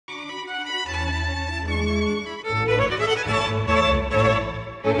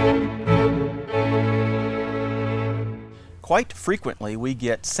quite frequently we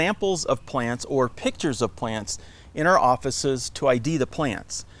get samples of plants or pictures of plants in our offices to ID the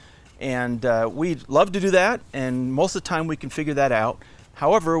plants. And we love to do that, and most of the time we can figure that out.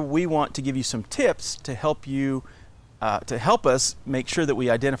 However, we want to give you some tips to help you, to help us make sure that we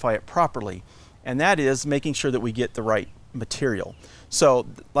identify it properly. And that is making sure that we get the right material. So,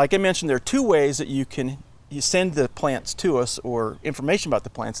 like I mentioned, there are two ways that you send the plants to us, or information about the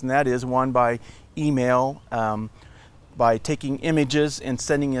plants, and that is one by email, by taking images and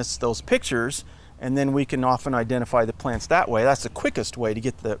sending us those pictures, and then we can often identify the plants that way. That's the quickest way to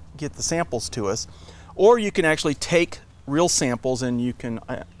get the samples to us. Or you can actually take real samples and you can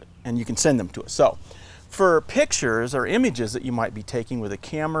send them to us. So for pictures or images that you might be taking with a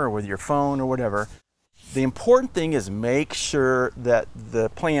camera or with your phone or whatever, the important thing is make sure that the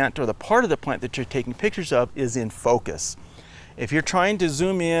plant or the part of the plant that you're taking pictures of is in focus. If you're trying to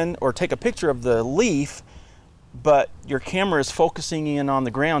zoom in or take a picture of the leaf, but your camera is focusing in on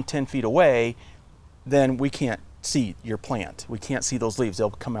the ground 10 feet away, then we can't see your plant. We can't see those leaves. They'll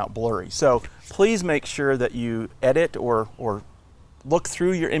come out blurry. So please make sure that you edit or look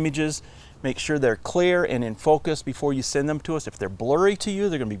through your images, make sure they're clear and in focus before you send them to us. If they're blurry to you,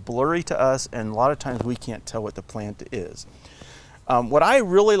 they're going to be blurry to us, and a lot of times we can't tell what the plant is. What I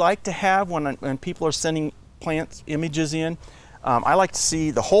really like to have when people are sending plant images in, I like to see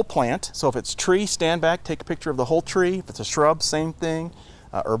the whole plant. So if it's tree, stand back, take a picture of the whole tree. If it's a shrub, same thing.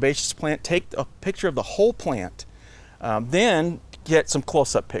 Herbaceous plant, take a picture of the whole plant. Then get some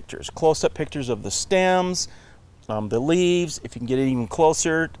close-up pictures. Close-up pictures of the stems, the leaves, if you can get it even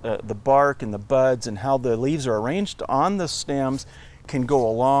closer, the bark and the buds, and how the leaves are arranged on the stems can go a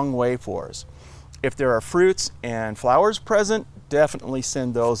long way for us. If there are fruits and flowers present, definitely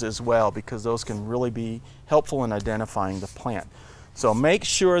send those as well, because those can really be helpful in identifying the plant. So make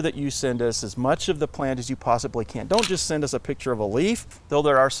sure that you send us as much of the plant as you possibly can. Don't just send us a picture of a leaf, though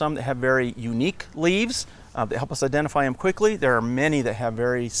there are some that have very unique leaves that help us identify them quickly. There are many that have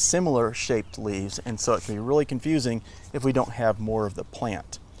very similar shaped leaves, and so it can be really confusing if we don't have more of the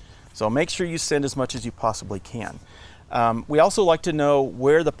plant. So make sure you send as much as you possibly can. We also like to know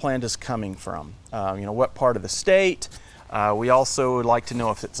where the plant is coming from, you know, what part of the state. We also would like to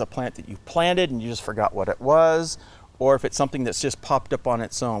know if it's a plant that you planted and you just forgot what it was, or if it's something that's just popped up on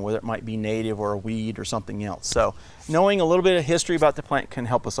its own, whether it might be native or a weed or something else. So knowing a little bit of history about the plant can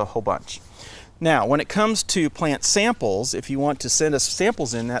help us a whole bunch. Now, when it comes to plant samples, if you want to send us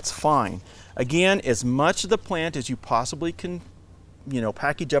samples in, that's fine. Again, as much of the plant as you possibly can, you know,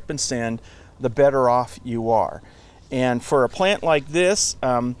 package up and send, the better off you are. And for a plant like this,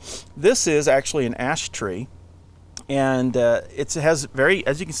 this is actually an ash tree. And it has very,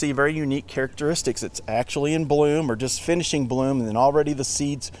 as you can see, very unique characteristics. It's actually in bloom or just finishing bloom, and then already the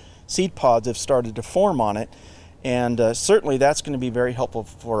seed pods have started to form on it. And certainly that's going to be very helpful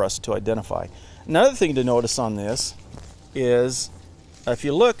for us to identify. Another thing to notice on this is, if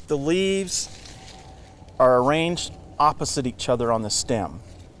you look, the leaves are arranged opposite each other on the stem.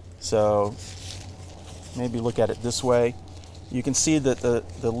 So maybe look at it this way. You can see that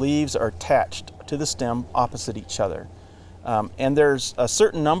the leaves are attached to the stem opposite each other. And there's a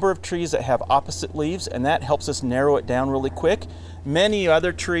certain number of trees that have opposite leaves, and that helps us narrow it down really quick. Many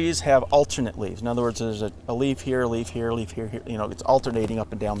other trees have alternate leaves. In other words, there's a leaf here, a leaf here, a leaf here, here. You know, it's alternating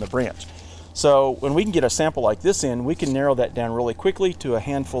up and down the branch. So when we can get a sample like this in, we can narrow that down really quickly to a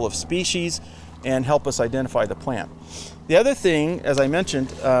handful of species and help us identify the plant. The other thing, as I mentioned,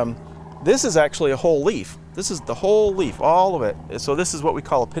 this is actually a whole leaf. This is the whole leaf, all of it. So this is what we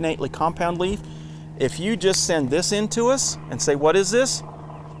call a pinnately compound leaf. If you just send this in to us and say, what is this?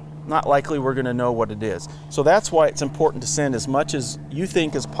 Not likely we're going to know what it is. So that's why it's important to send as much as you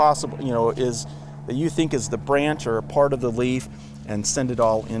think is possible, you know, that you think is the branch or a part of the leaf, and send it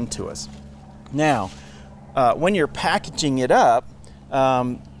all in to us. Now, when you're packaging it up,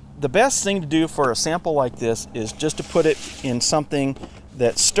 the best thing to do for a sample like this is just to put it in something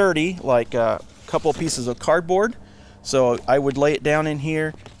that's sturdy, like a couple of pieces of cardboard. So I would lay it down in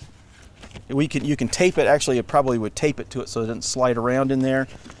here. You can tape it. Actually, it probably would tape it to it so it doesn't slide around in there,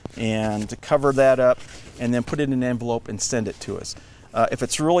 and to cover that up, and then put it in an envelope and send it to us. If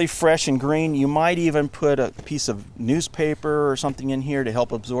it's really fresh and green, you might even put a piece of newspaper or something in here to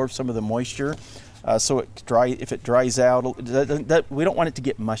help absorb some of the moisture, so if it dries out, we don't want it to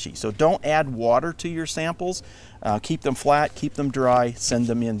get mushy. So don't add water to your samples. Keep them flat, keep them dry, send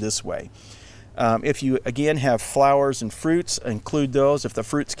them in this way. If you, again, have flowers and fruits, include those. If the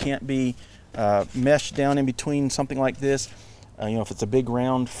fruits can't be meshed down in between something like this, you know, if it's a big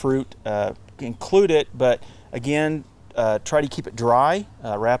round fruit, include it, but again, try to keep it dry.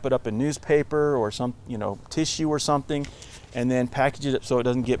 Wrap it up in newspaper or some, you know, tissue or something, and then package it so it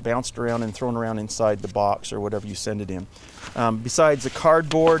doesn't get bounced around and thrown around inside the box or whatever you send it in. Besides the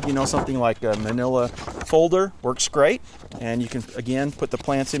cardboard, you know, something like a manila folder works great, and you can again put the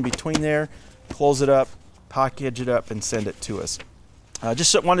plants in between there, close it up, package it up, and send it to us.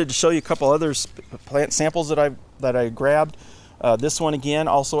 Just wanted to show you a couple other plant samples that I grabbed. This one again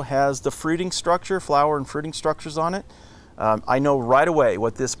also has the fruiting structure, flower and fruiting structures on it. I know right away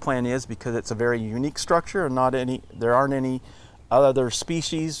what this plant is because it's a very unique structure, and there aren't any other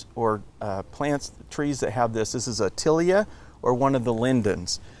species or plants, trees that have this. This is a tilia or one of the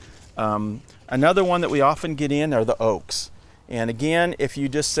lindens. Another one that we often get in are the oaks. And again, if you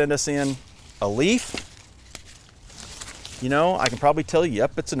just send us in a leaf, you know, I can probably tell you,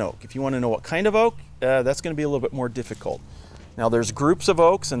 yep, it's an oak. If you want to know what kind of oak, that's going to be a little bit more difficult. Now there's groups of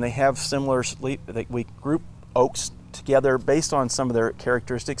oaks, and they have similar, we group oaks together based on some of their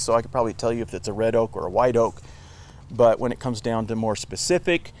characteristics, so I could probably tell you if it's a red oak or a white oak. But when it comes down to more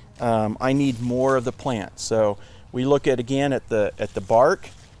specific, I need more of the plant. So we look at, again, at the bark,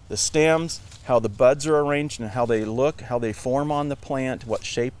 the stems, how the buds are arranged and how they look, how they form on the plant, what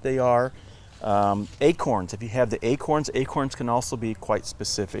shape they are. Acorns, if you have the acorns can also be quite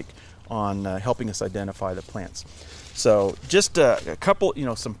specific on helping us identify the plants. So just a couple, you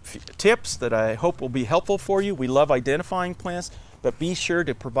know, some tips that I hope will be helpful for you. We love identifying plants, but be sure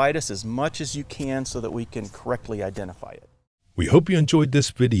to provide us as much as you can so that we can correctly identify it. We hope you enjoyed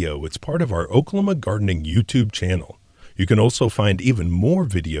this video. It's part of our Oklahoma Gardening YouTube channel. You can also find even more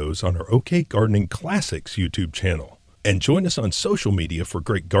videos on our OK Gardening Classics YouTube channel. And join us on social media for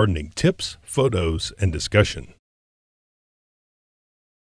great gardening tips, photos, and discussion.